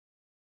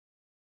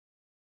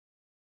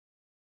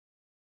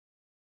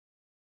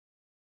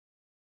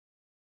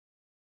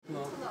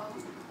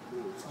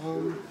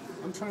Hello.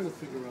 I'm trying to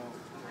figure out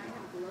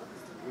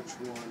which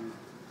one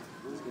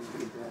is going to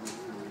be better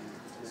for me.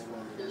 This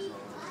one is,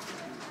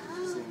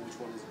 seeing which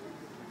one is.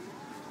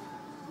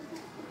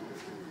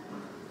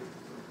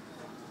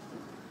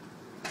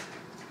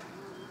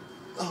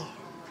 Oh.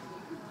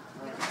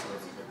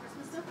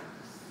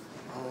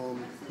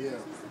 Yeah.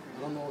 I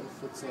don't know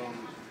if it's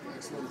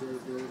excellent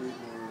durability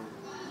or.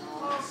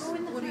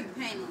 What are you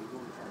painting?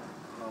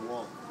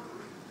 Wall.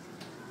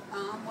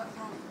 What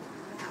room?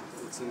 The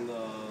house? It's in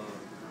the.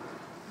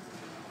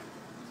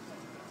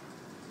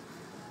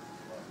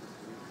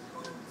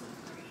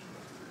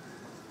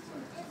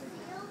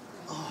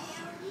 Oh.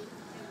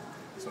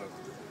 Sorry.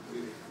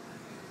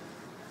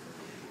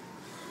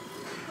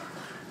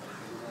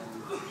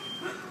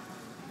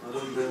 I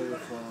wonder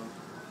if,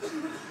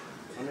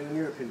 I mean, in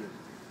your opinion,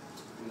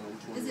 you know,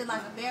 which one? Is it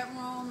like a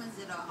bedroom? Is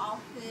it an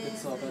office?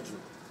 It's a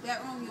bedroom.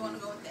 Bedroom, you want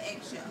to go with the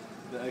eggshell?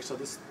 The eggshell,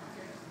 this.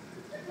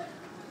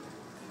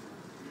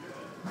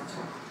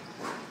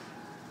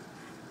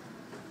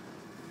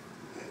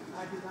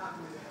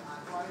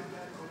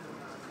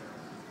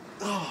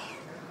 Oh.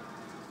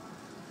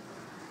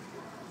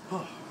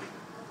 Oh.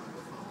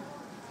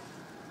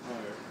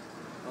 Alright.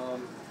 I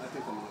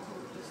think I'm gonna go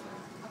with this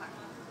one.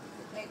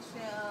 Okay.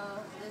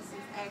 Eggshell, this is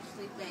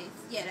actually base.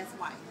 Yeah, that's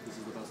white. This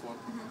is the best one?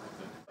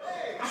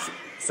 Mm-hmm. Okay.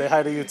 Say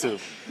hi to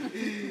YouTube.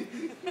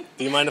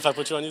 Do you mind if I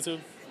put you on YouTube?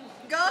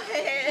 Go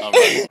ahead. All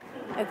right.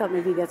 I thought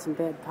maybe you got some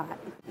bad pot.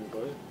 Go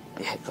ahead.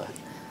 Yeah, go ahead.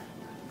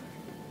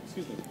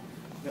 Excuse me.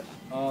 Yeah.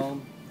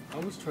 I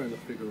was trying to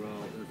figure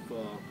out if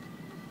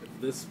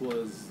this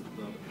was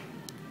the.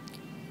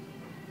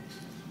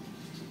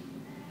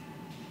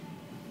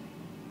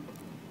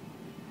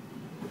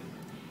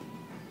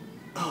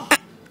 Oh.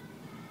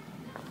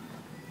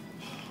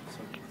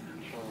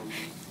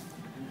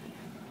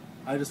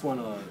 I just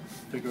want to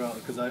figure out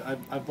because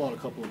I've bought a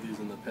couple of these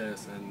in the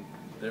past and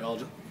they're all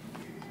just.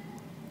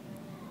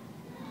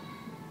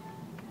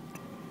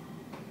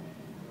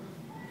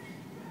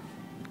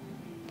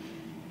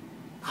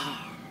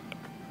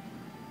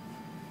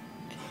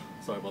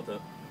 Sorry about that.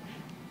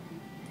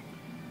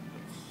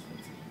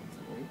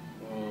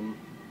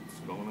 What's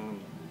going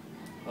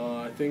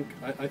on?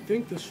 I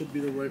think this should be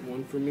the right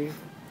one for me,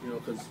 you know,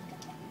 because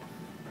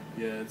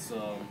yeah, it's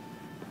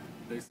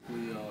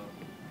basically yeah,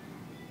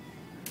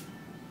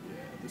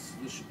 this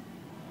should.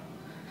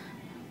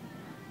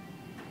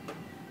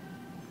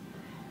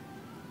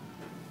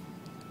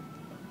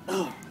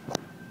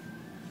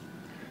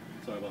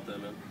 Sorry about that,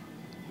 man.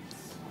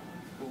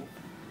 Cool.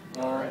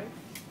 Alright.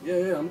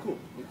 Yeah, I'm cool.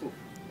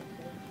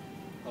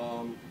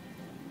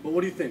 But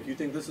what do you think? You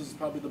think this is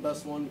probably the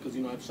best one? Because,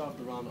 you know, I've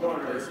shopped around other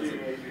places.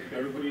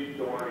 Everybody.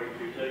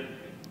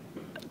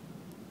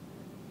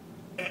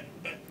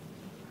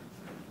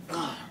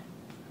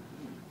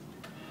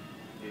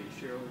 Yeah, you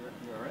sure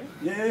you're alright?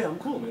 Yeah, I'm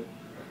cool, man.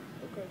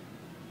 Okay.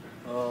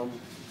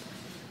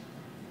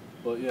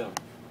 But yeah,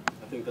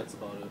 I think that's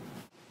about it.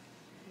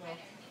 No.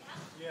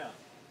 Yeah.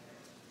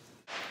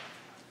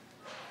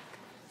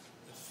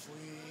 If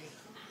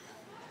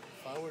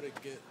I were to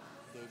get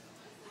the.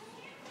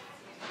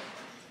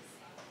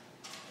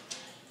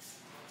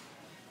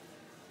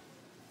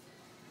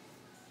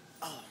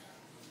 Oh.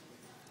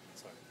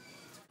 Sorry.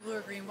 Blue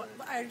or green? What,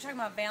 are you talking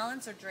about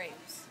valance or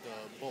drapes?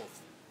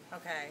 Both.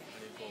 Okay. I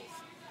need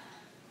both.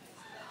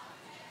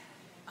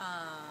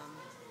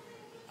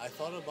 I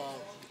thought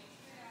about.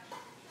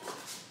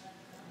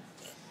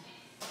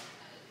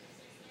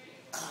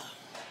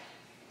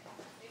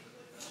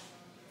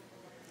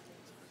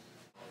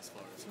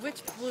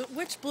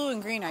 Which blue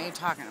and green are you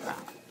talking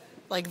about?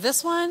 Like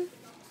this one?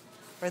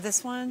 Or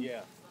this one?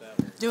 Yeah, that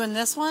one. Doing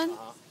this one?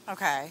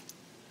 Okay.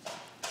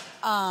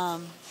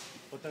 But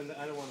then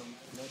I don't want to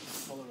mess the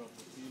color up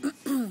with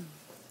these.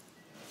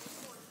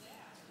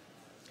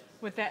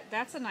 With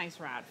that's a nice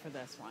rod for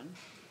this one.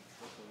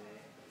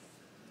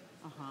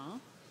 Uh-huh.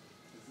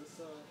 Is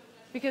this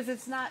Because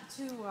it's not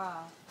too, it's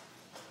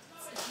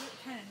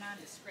kind of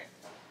nondescript.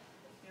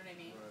 You know what I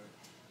mean? Right.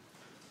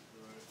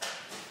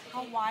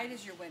 How wide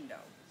is your window?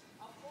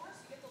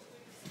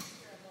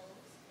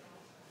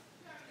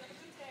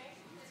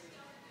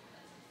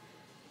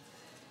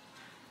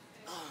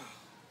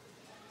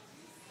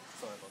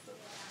 Sorry about that.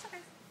 It's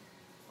okay.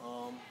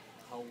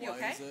 How wide You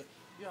okay? is it?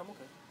 Yeah, I'm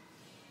okay.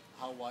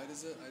 How wide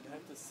is it? I'd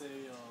have to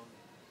say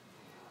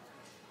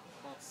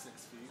about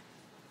 6 feet.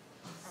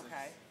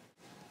 Okay.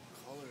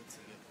 Color to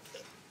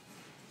get.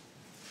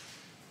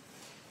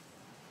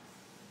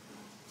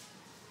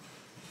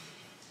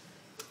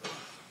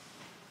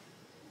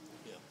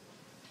 Yeah.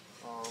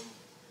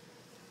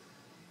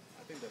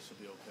 I think that should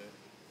be okay.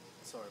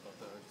 Sorry about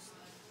that. I just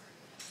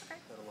Okay.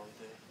 had a long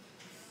day.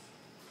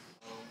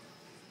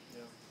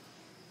 Yeah.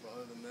 But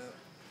other than that,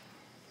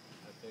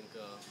 I think.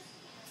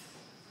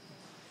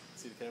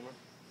 See the camera?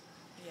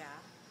 Yeah.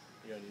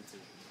 You're on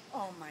YouTube.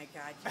 Oh my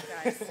God, you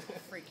guys are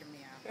freaking me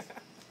out.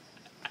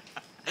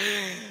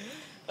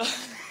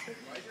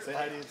 Say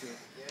hi to YouTube.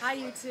 Hi,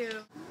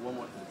 YouTube. One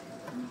more thing.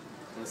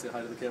 Want to say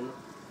hi to the camera?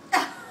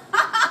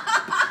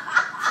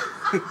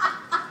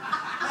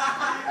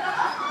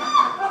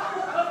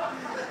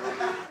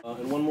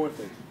 And one more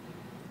thing.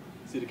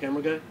 See the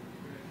camera guy?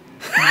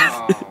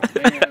 Oh,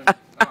 man.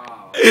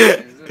 Oh,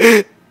 man.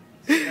 Is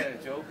that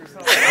a joke or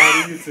something?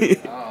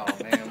 Oh,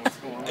 man. What's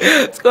going on?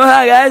 What's going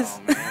on, guys?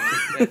 Oh,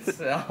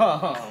 man.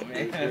 Oh,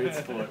 man. Great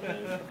sport,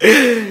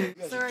 man.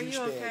 So are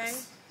you okay?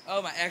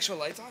 Oh, my actual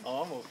light's on?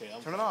 Oh, I'm okay.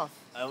 Turn it off.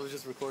 I was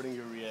just recording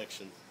your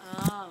reaction.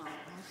 Oh,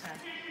 okay.